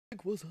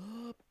Frank, what's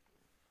up?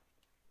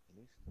 At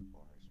least the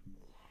bars move.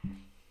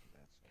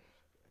 That's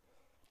always good.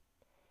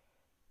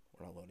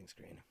 We're on a loading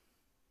screen.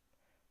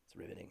 It's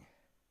riveting.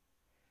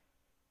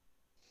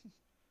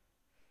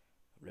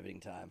 Riveting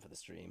time for the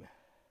stream.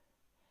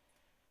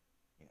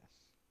 Yes.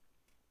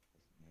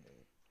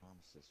 It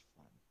promises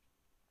fun.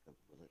 But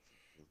will it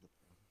fulfill the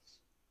promise?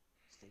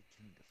 Stay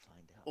tuned to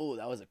find out. Oh,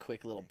 that was a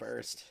quick little Next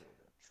burst.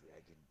 episode of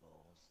Dragon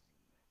Ball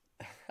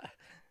Z.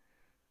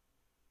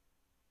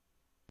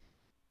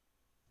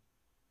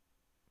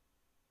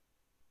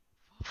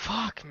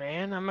 Fuck,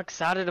 man, I'm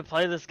excited to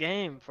play this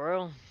game,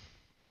 bro.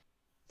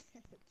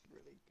 It's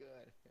really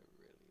good. It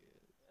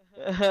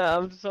really is.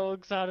 I'm so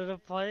excited to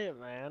play it,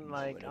 man. Moment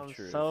Like, of I'm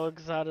truth. so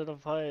excited to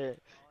play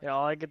it. Yeah,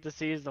 all I get to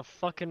see is the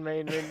fucking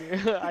main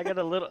menu. I got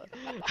a little.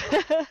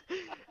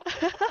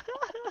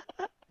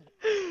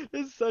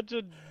 It's such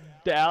a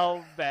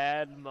down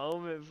bad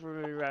moment for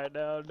me right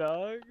now,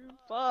 dog.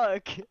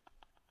 Fuck.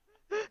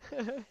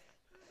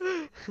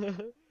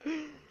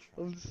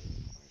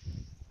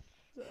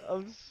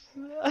 I'm,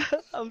 I'm,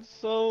 I'm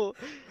so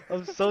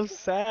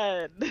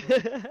sad.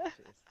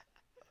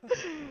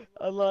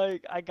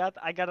 I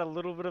got a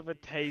little bit of a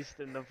taste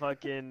in the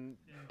fucking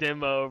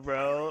demo,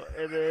 bro,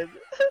 and then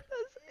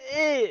that's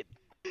it.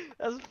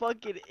 That's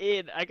fucking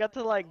it. I got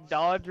to like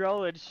dodge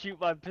roll and shoot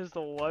my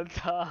pistol one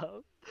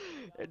time,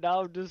 and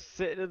now I'm just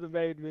sitting in the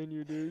main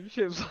menu, dude.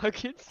 Shit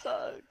fucking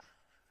sucks.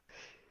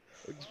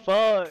 It's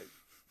fuck.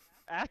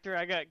 After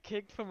I got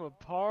kicked from a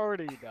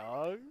party,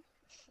 dog.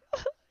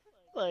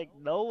 Like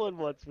no one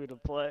wants me to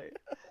play.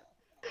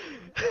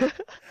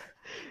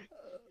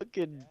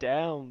 Fucking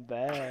down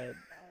bad.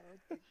 I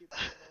don't think it's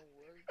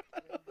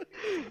gonna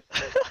work.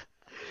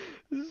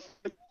 This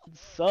fucking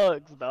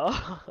sucks, dog.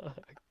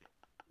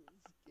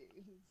 This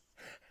game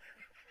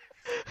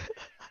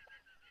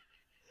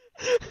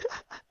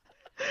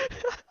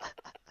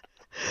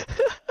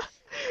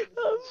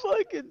I'm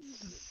fucking,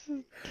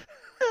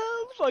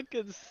 I'm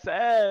fucking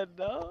sad,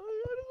 dog.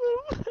 I don't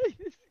wanna play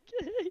this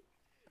game.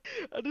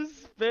 I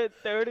just spent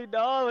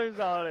 $30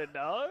 on it,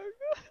 dog.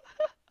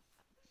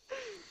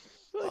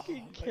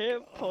 Fucking Oh my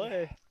can't God.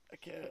 play. I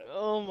can't.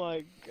 Oh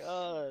my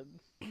god.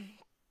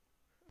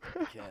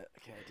 I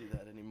can't do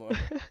that anymore. I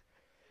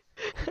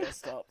gotta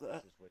stop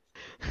that. This is what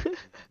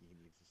you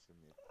need to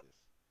submit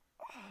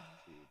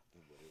this to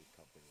the lawyer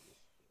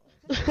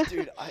company.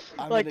 Dude,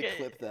 I'm Like, gonna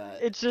clip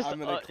that. It's just I'm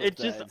gonna clip it's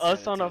that just and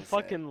us send it on to a Ascent.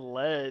 fucking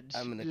ledge.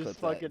 I'm gonna just clip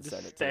that fucking and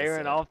send just it to staring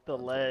Ascent off the on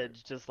Twitter.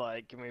 ledge, just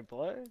like, can we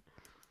play?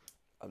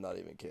 I'm not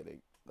even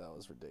kidding. That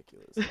was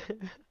ridiculous.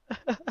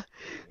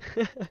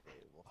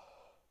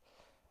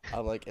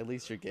 I'm like, at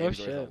least your game's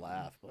worth a shit.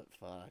 laugh, but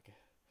fuck.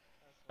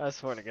 I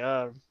swear to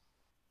God.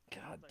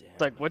 God damn. It's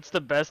like, what's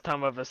the best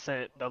time of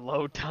Ascent? The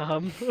low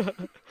time.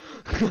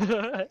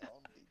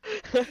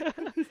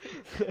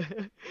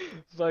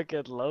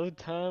 Fucking low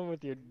time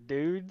with your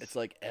dudes. It's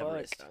like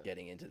Everest Fuck.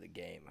 getting into the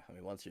game. I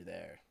mean, once you're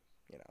there,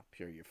 you know,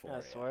 pure euphoria.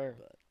 I swear.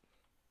 But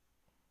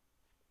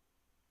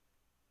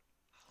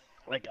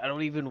Like, I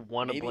don't even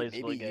want to play maybe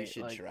you Splitgate.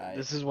 should Like, try.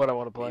 this is what I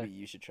want to play. Maybe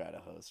you should try to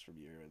host from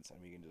your end,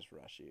 and we can just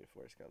rush you if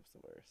worse comes to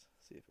worse.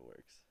 See if it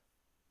works.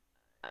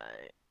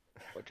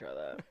 We'll try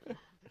that.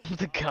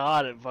 The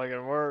God, it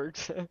fucking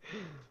works.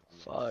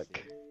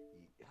 Fuck.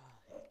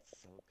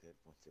 It's so good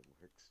once it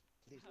works.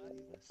 Please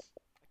believe us.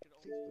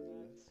 Please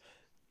believe us.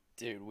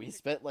 Dude, we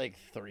spent like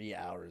 3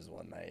 hours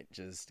one night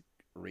just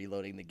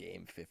reloading the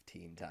game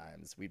 15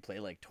 times. We'd play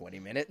like 20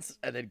 minutes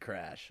and then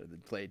crash, and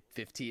then play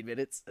 15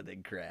 minutes and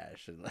then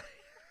crash, and like.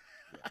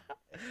 Yeah,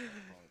 it's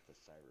called the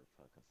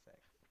cyberpunk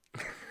effect.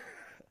 Can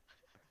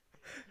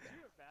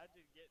you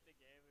imagine getting the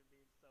game and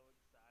being so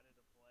excited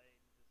to play and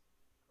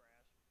just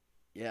crash?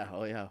 Yeah,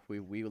 oh yeah,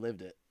 we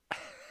lived it.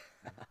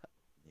 Yeah,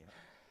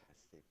 that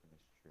statement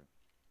is true.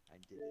 I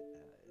did it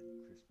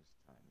in Christmas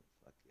time with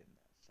fucking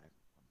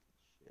cyberpunk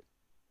and shit.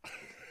 It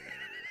was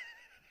hilarious.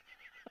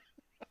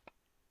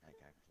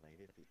 Like, I played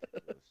it because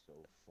it was so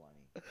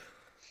funny.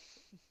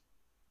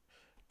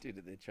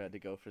 Dude, they tried to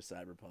go for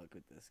Cyberpunk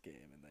with this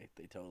game, and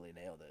they totally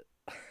nailed it.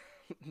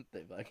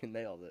 They fucking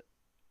nailed it.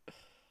 Oh,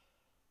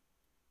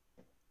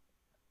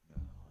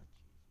 jeez,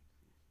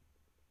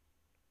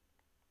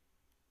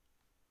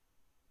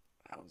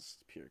 That was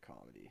pure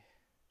comedy.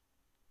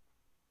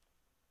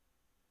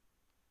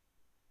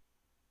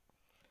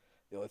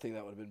 The only thing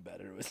that would have been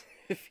better was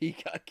if he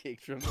got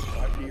kicked from the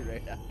party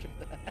right after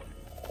that.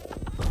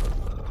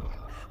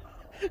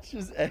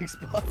 Just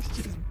Xbox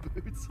just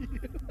boots you.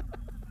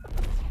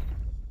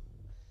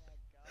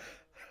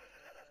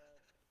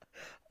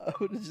 I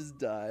would have just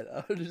died.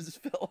 I would have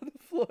just fell on the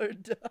floor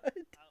and died.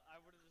 I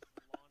would have just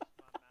launched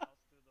my mouse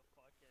through the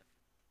fucking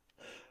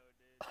window,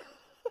 dude.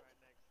 That's right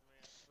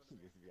next to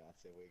me. Your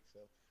fiance wakes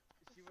up.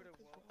 She would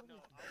have woke. No,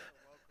 I would have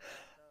woke her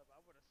ass up.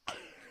 I would have.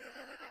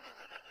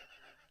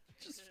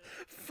 Just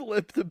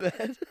flip the bed.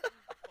 Fucking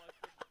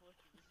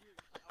flipped.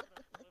 I would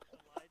have flipped the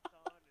lights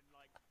on and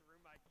like threw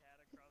my cat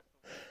across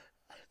the way.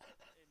 And she's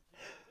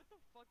like, "What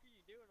the fuck are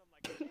you doing?" I'm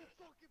like, "I can't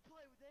fucking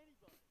play with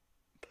anybody."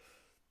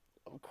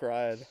 I'm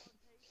crying.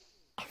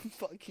 I'm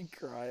fucking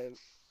crying.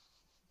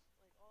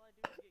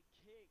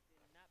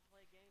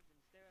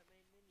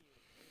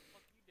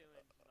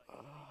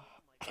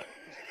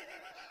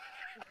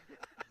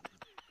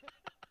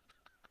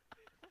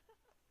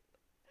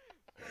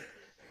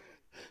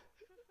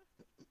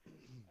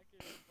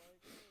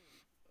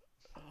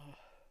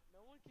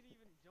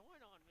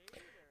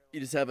 You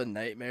just have a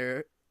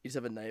nightmare. You just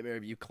have a nightmare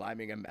of you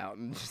climbing a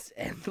mountain just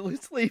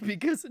endlessly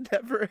because it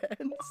never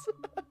ends.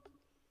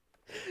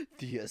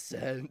 The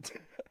Ascent.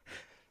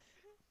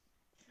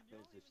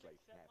 It's just like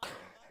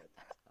happening at the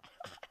top.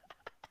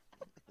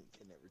 You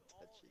can never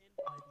touch it.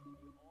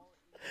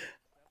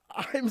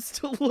 I'm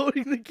still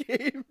loading the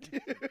game,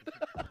 dude.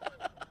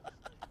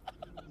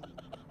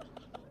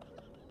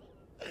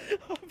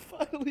 I'm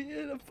finally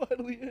in. I'm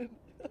finally in.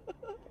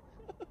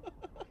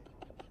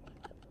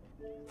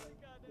 Dude,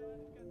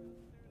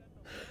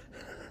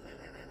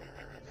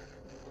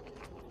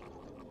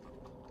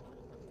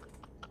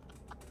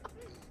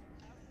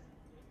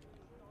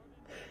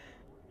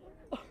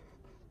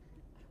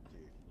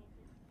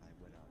 I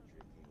went out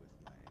drinking with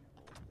my oldest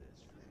friends, and we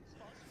went to this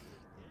bar.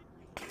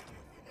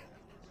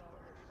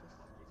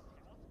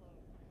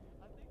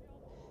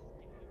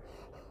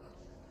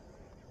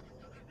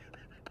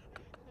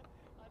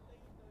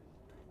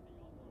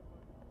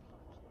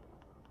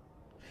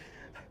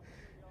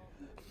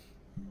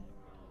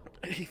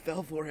 He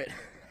fell for it.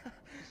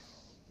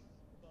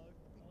 We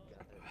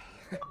got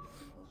it.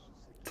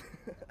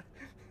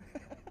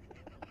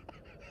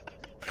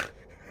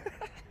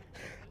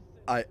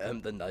 I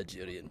am the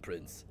Nigerian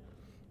prince.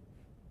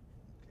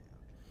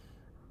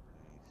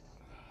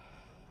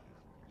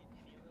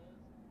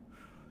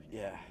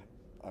 Yeah,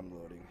 I'm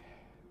loading.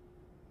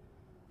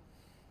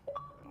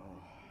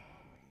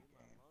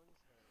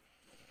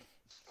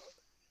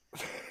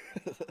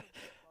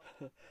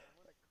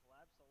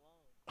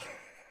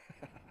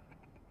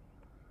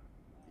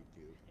 You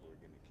do. We're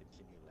gonna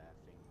continue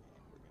laughing,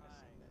 and we're gonna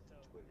send that to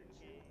Twitter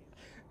too.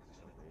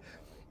 So they know,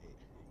 like, hey,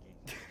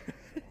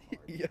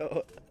 your game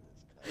Yo,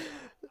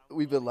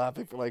 we've been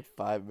laughing for like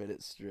 5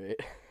 minutes straight.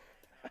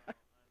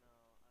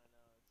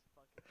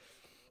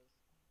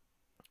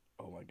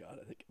 Oh my god,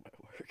 I think it might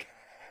work.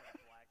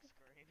 Black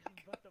screen. I'm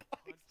about to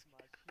punch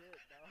my shit,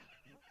 dog.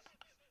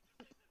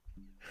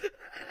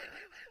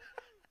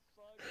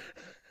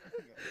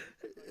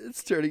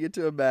 It's turning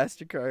into a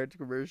MasterCard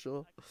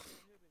commercial. I can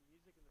hear the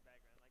music in the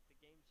background, like the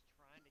game's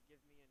trying to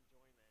give me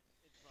enjoyment.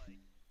 It's like,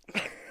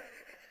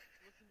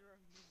 listen to our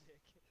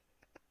music.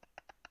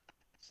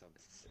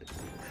 Something.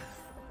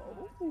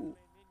 Oh. Oh. Main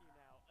menu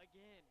now,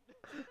 again.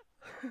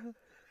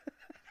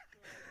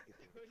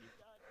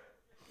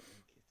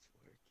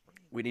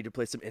 We need to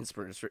play some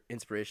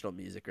inspirational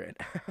music right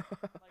now. Like,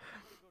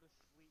 I'm gonna go to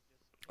sleep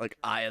just Like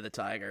Eye of the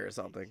Tiger or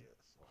something.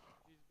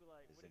 just be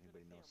like, Does what are you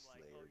anybody gonna know say?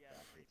 I'm like, Slayer oh yeah,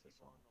 got three hates us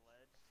people all? on the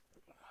ledge.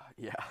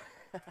 Yeah.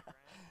 Background.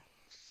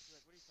 She's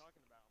like, what are you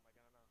talking about? I'm like,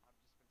 I don't know.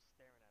 I've just been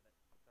staring at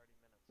it for 30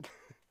 minutes.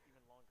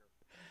 Even longer.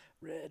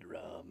 Red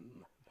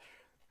rum.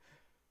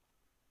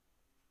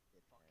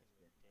 It Fucking has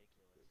been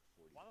ridiculous. good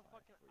 45 Why the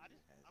fuck? for I'm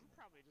you, hasn't it?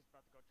 probably just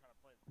about to go try to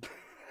play the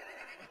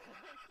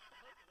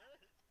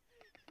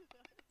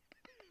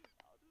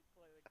I'll just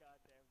play the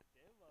goddamn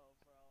demo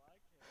for all I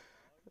care,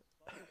 dog.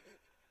 Fuck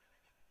it.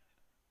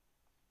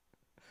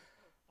 I'm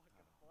gonna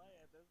fucking play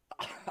at this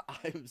point.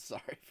 I'm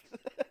sorry for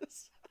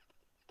this.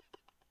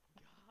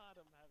 God,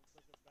 I'm having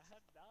such a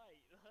bad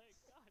night. Like,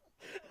 God.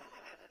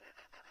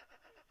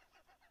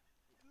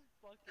 This is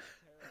fucking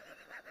terrible.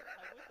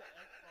 I went to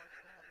Xbox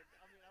to have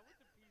I went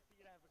to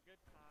PC to have a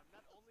good time.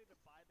 Not only to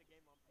buy the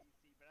game on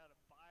PC, but how to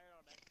buy it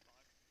on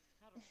Xbox.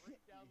 How to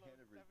re-download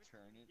to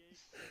return 17 it.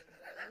 gigs.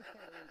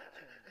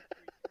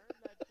 Return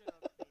that shit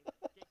on Steam.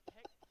 Get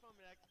kicked from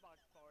an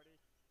Xbox party.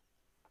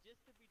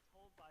 Just to be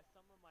told by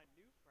some of my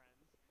new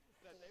friends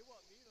that they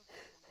want me to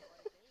fucking play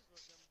games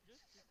with them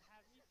just to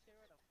have me stare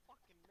at a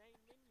fucking main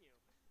menu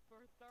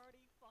for $30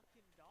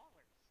 fucking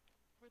dollars.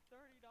 For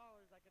 $30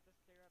 I get to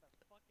stare at a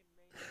fucking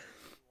main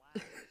menu and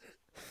laugh.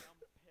 Like,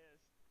 I'm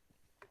pissed.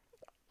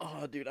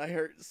 Oh, dude, I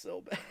hurt so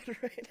bad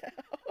right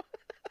now.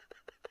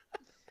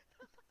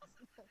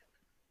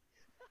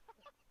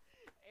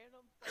 And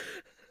I'm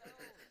fucking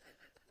stoned.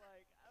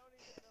 Like, I don't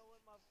even know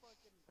what my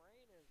fucking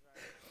brain is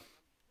right now. Like,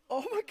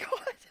 Oh my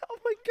god. Oh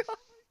my god.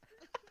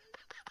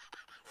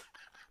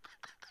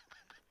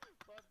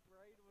 my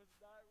brain was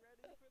not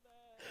ready for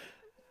that.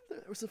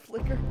 There was a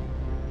flicker.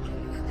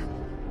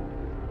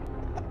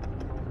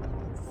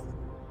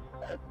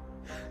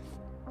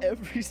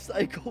 Every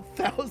cycle,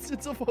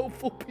 thousands of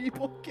hopeful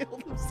people kill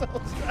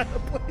themselves trying to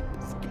play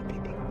this game.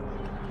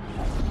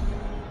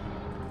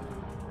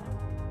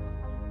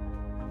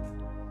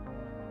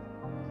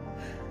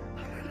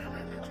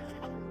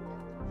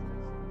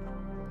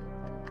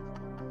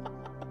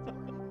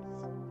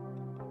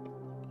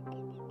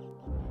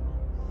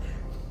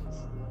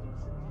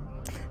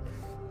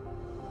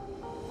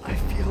 I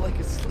feel like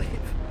a slave.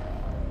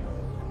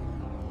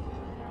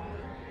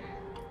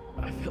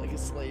 I feel like a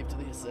slave to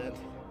the Ascent.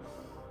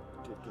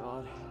 Good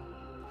God.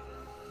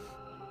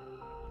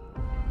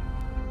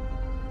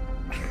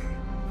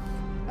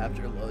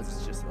 After loads,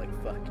 it's just like,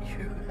 fuck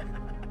you.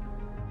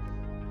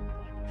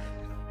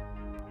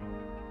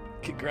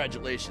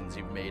 Congratulations,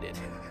 you've made it.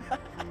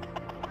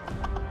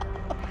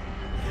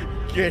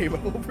 Game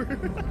over.